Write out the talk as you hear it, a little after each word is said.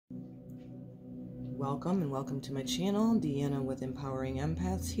welcome and welcome to my channel. Deanna with Empowering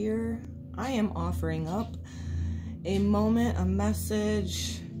Empaths here. I am offering up a moment, a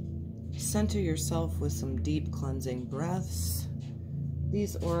message. Center yourself with some deep cleansing breaths.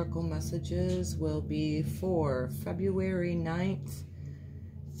 These oracle messages will be for February 9th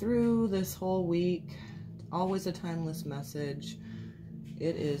through this whole week. Always a timeless message.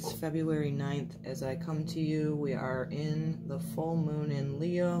 It is February 9th as I come to you. We are in the full moon in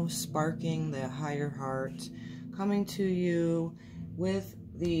Leo, sparking the higher heart, coming to you with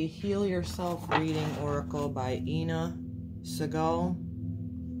the Heal Yourself Reading Oracle by Ina Segal.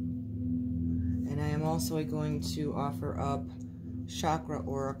 And I am also going to offer up Chakra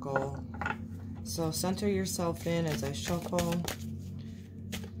Oracle. So center yourself in as I shuffle.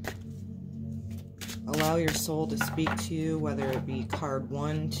 Allow your soul to speak to you, whether it be card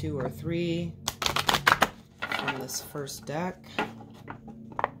 1, 2, or 3 from this first deck.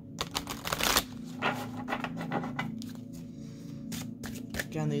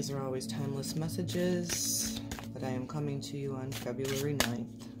 Again, these are always timeless messages, but I am coming to you on February 9th.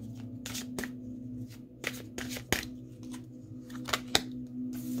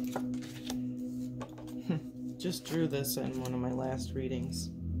 Just drew this in one of my last readings.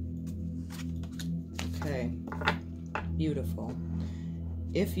 Okay, beautiful.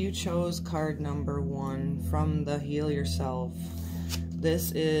 If you chose card number 1 from the Heal Yourself,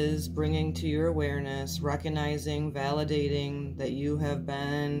 this is bringing to your awareness, recognizing, validating that you have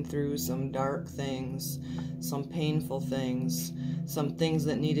been through some dark things, some painful things, some things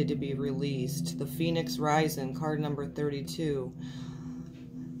that needed to be released. The Phoenix Rising, card number 32,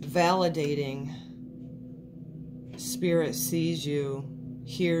 validating. Spirit sees you,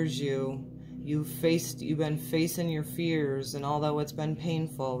 hears you. You've been facing your fears, and although it's been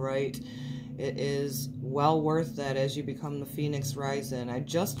painful, right, it is well worth that as you become the Phoenix Rising. I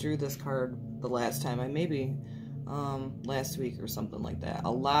just drew this card the last time, maybe last week or something like that. A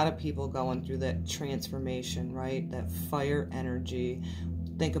lot of people going through that transformation, right, that fire energy.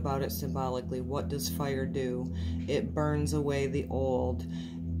 Think about it symbolically. What does fire do? It burns away the old.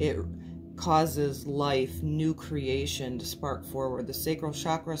 It causes life, new creation to spark forward. The sacral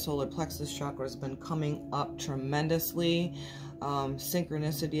chakra, solar plexus chakra has been coming up tremendously.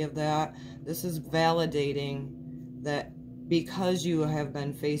 Synchronicity of that. This is validating that because you have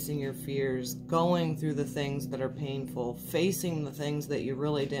been facing your fears, going through the things that are painful, facing the things that you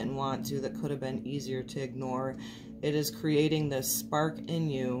really didn't want to, that could have been easier to ignore, it is creating this spark in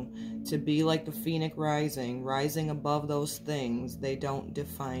you to be like the Phoenix Rising, rising above those things. They don't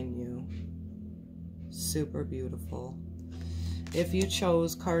define you. Super beautiful. If you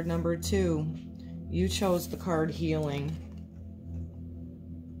chose card number 2, you chose the card Healing.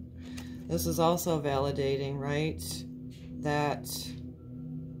 This is also validating, right? That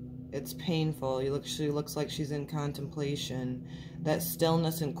it's painful. She looks like she's in contemplation. That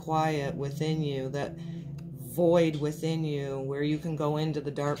stillness and quiet within you, that void within you where you can go into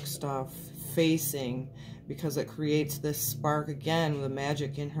the dark stuff, facing, because it creates this spark again with the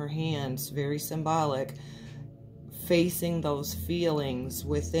magic in her hands, very symbolic, facing those feelings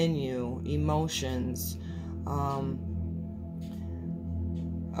within you, emotions,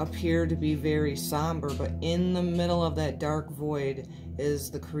 appear to be very somber, but in the middle of that dark void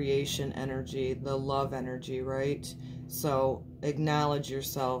is the creation energy, the love energy, right? So acknowledge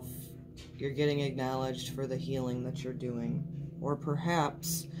yourself. You're getting acknowledged for the healing that you're doing. Or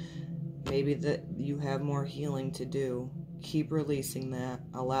perhaps maybe that you have more healing to do. Keep releasing that.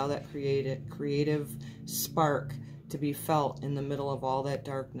 Allow that creative spark to be felt in the middle of all that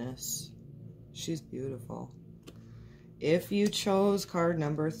darkness. She's beautiful. If you chose card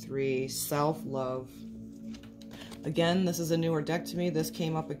number 3, Self-Love. Again, this is a newer deck to me. This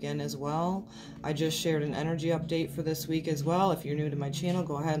came up again as well. I just shared an energy update for this week as well. If you're new to my channel,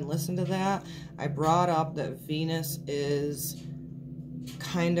 go ahead and listen to that. I brought up that Venus is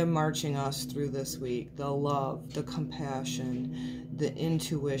kind of marching us through this week. The love, the compassion, the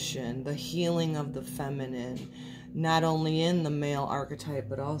intuition, the healing of the feminine. Not only in the male archetype,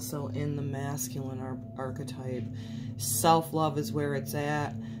 but also in the masculine archetype. Self-love is where it's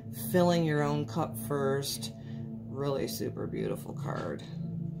at. Filling your own cup first. Really super beautiful card.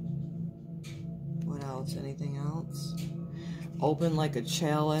 What else? Anything else? Open like a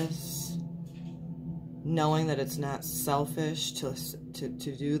chalice. Knowing that it's not selfish to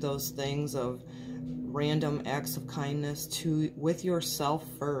do those things of random acts of kindness with yourself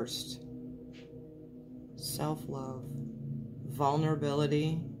first. Self-love.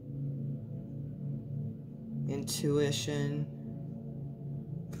 Vulnerability. Intuition.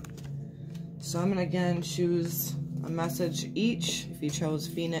 So I'm going to again choose a message each. If you chose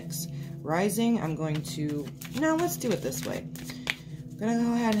Phoenix Rising, I'm going to, now let's do it this way. I'm going to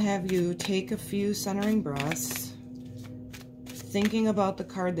go ahead and have you take a few centering breaths, thinking about the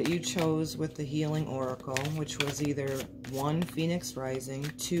card that you chose with the Healing Oracle, which was either 1, Phoenix Rising,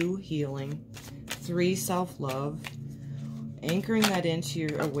 2, Healing, 3, Self-Love, anchoring that into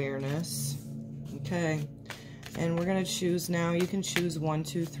your awareness. Okay, and we're going to choose now, you can choose 1,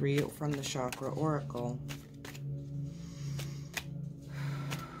 2, 3 from the Chakra Oracle.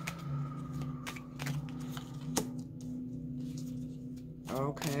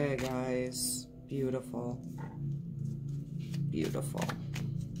 Okay, guys, beautiful. Beautiful.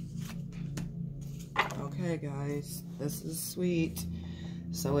 Okay, guys, this is sweet.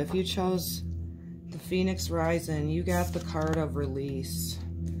 So if you chose the Phoenix Rising, you got the card of release.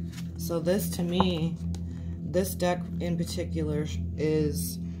 So this, to me, this deck in particular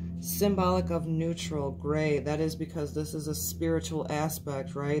is symbolic of neutral, gray. That is because this is a spiritual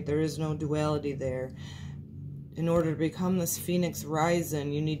aspect, right? There is no duality there. In order to become this Phoenix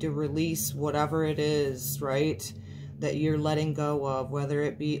Rising, you need to release whatever it is, right, that you're letting go of, whether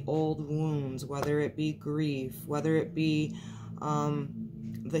it be old wounds, whether it be grief, whether it be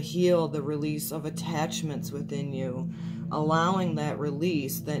the release of attachments within you, allowing that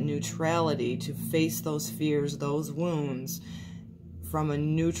release, that neutrality, to face those fears, those wounds from a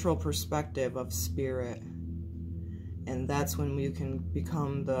neutral perspective of spirit. And that's when you can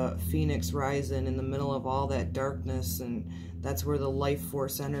become the Phoenix Rising in the middle of all that darkness, and that's where the life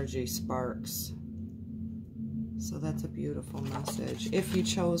force energy sparks. So that's a beautiful message. If you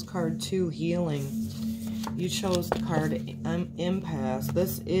chose card 2, Healing, you chose the card Impasse.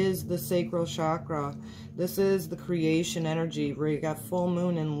 This is the sacral chakra. This is the creation energy where you got full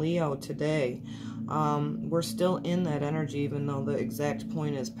moon in Leo today. We're still in that energy even though the exact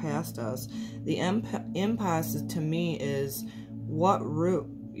point is past us. The impasse to me is what route.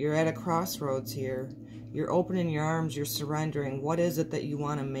 You're at a crossroads here. You're opening your arms, you're surrendering. What is it that you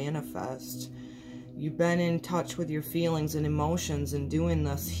want to manifest? You've been in touch with your feelings and emotions and doing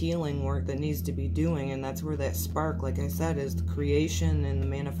this healing work that needs to be doing, and that's where that spark, like I said, is the creation and the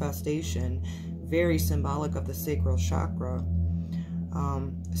manifestation. Very symbolic of the sacral chakra.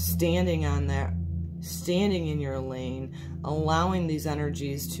 Standing on that, standing in your lane, allowing these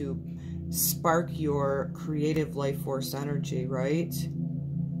energies to spark your creative life force energy, right?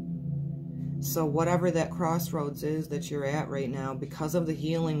 So whatever that crossroads is that you're at right now, because of the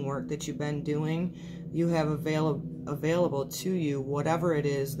healing work that you've been doing, you have available to you whatever it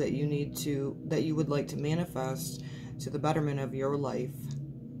is that you need to, that you would like to manifest to the betterment of your life.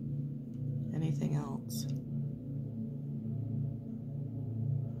 Anything else?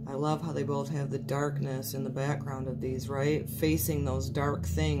 I love how they both have the darkness in the background of these, right? Facing those dark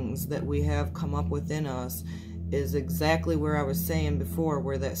things that we have come up within us is exactly where I was saying before,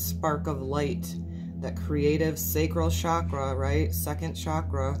 where that spark of light, that creative sacral chakra, right? Second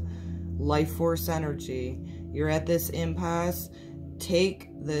chakra, life force energy. You're at this impasse. Take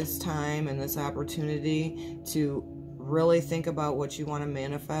this time and this opportunity to really think about what you want to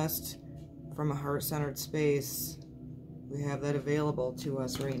manifest from a heart-centered space. We have that available to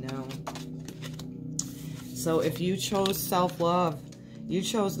us right now. So if you chose self-love, you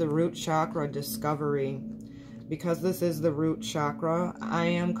chose the root chakra, discovery. Because this is the root chakra, I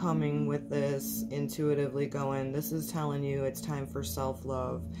am coming with this intuitively going, this is telling you it's time for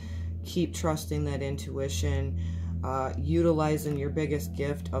self-love. Keep trusting that intuition, utilizing your biggest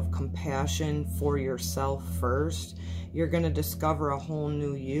gift of compassion for yourself first. You're going to discover a whole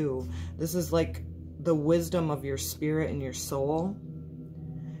new you. This is like the wisdom of your spirit and your soul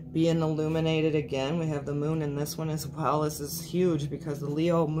being illuminated again. We have the moon in this one as well. This is huge because the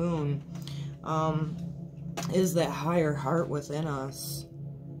Leo moon is that higher heart within us,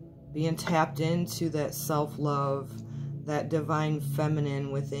 being tapped into that self-love, that divine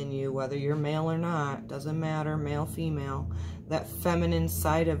feminine within you, whether you're male or not, doesn't matter, male, female, that feminine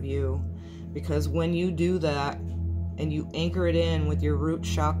side of you. Because when you do that and you anchor it in with your root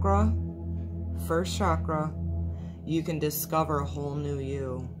chakra, first chakra, you can discover a whole new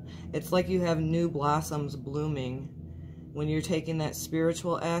you. It's like you have new blossoms blooming when you're taking that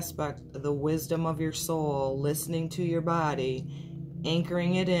spiritual aspect, the wisdom of your soul, listening to your body,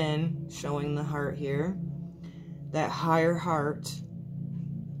 anchoring it in, showing the heart here, that higher heart,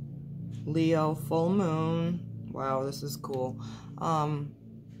 Leo, full moon. Wow, this is cool.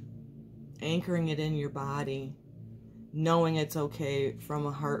 Anchoring it in your body, knowing it's okay from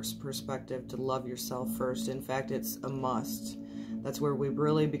a heart's perspective to love yourself first. In fact, it's a must. That's where we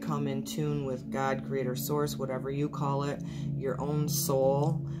really become in tune with God, Creator, Source, whatever you call it, your own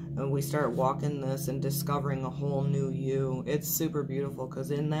soul, and we start walking this and discovering a whole new you. It's super beautiful,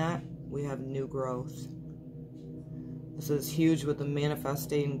 because in that we have new growth. This is huge with the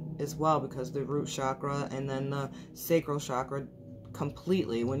manifesting as well, because the root chakra and then the sacral chakra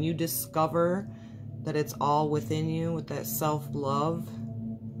completely. When you discover that it's all within you with that self-love,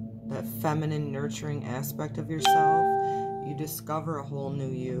 that feminine nurturing aspect of yourself, you discover a whole new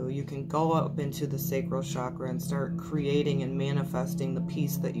you. You can go up into the sacral chakra and start creating and manifesting the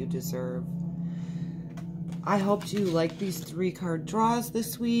peace that you deserve. I hope you like these 3-card draws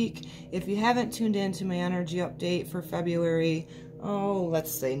this week. If you haven't tuned in to my energy update for February,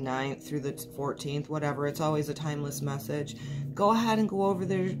 let's say 9th through the 14th, whatever, it's always a timeless message. Go ahead and go over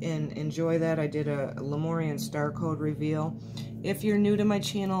there and enjoy that. I did a Lemurian star code reveal. If you're new to my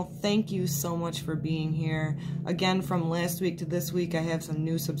channel, thank you so much for being here. Again, from last week to this week, I have some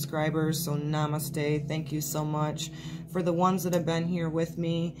new subscribers, so namaste. Thank you so much. For the ones that have been here with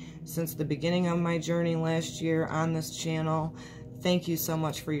me since the beginning of my journey last year on this channel, thank you so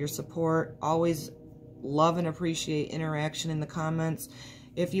much for your support. Always love and appreciate interaction in the comments.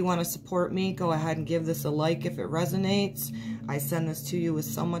 If you want to support me, go ahead and give this a like if it resonates. I send this to you with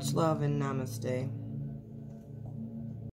so much love, and namaste.